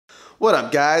What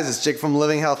up, guys? It's Jake from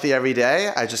Living Healthy Every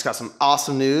Day. I just got some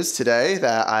awesome news today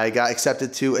that I got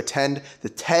accepted to attend the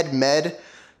TEDMED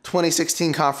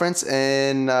 2016 conference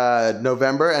in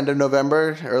November, end of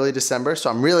November, early December.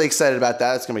 So I'm really excited about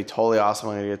that. It's going to be totally awesome.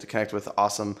 I'm going to get to connect with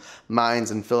awesome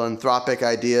minds and philanthropic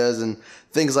ideas and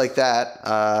things like that.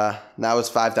 That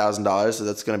was $5,000, so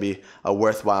that's going to be a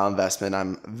worthwhile investment.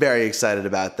 I'm very excited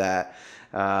about that.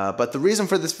 But the reason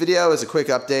for this video is a quick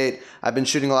update. I've been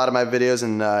shooting a lot of my videos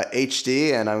in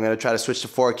HD, and I'm going to try to switch to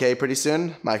 4K pretty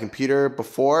soon. My computer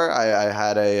before, I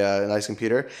had a nice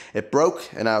computer. It broke,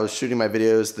 and I was shooting my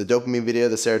videos, the dopamine video,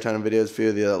 the serotonin videos, a few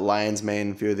of the lion's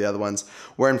mane, a few of the other ones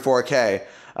were in 4K.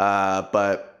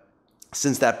 But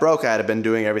since that broke, I had been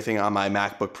doing everything on my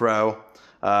MacBook Pro,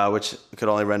 which could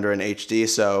only render in HD.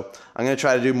 So I'm going to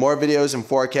try to do more videos in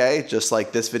 4K, just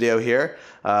like this video here.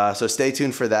 So stay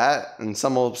tuned for that, and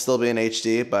some will still be in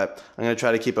HD, but I'm going to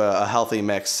try to keep a healthy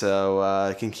mix so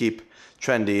I can keep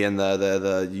trendy in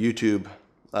the YouTube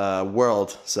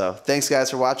world. So thanks guys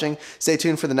for watching. Stay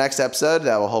tuned for the next episode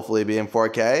that will hopefully be in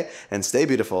 4K, and stay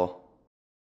beautiful.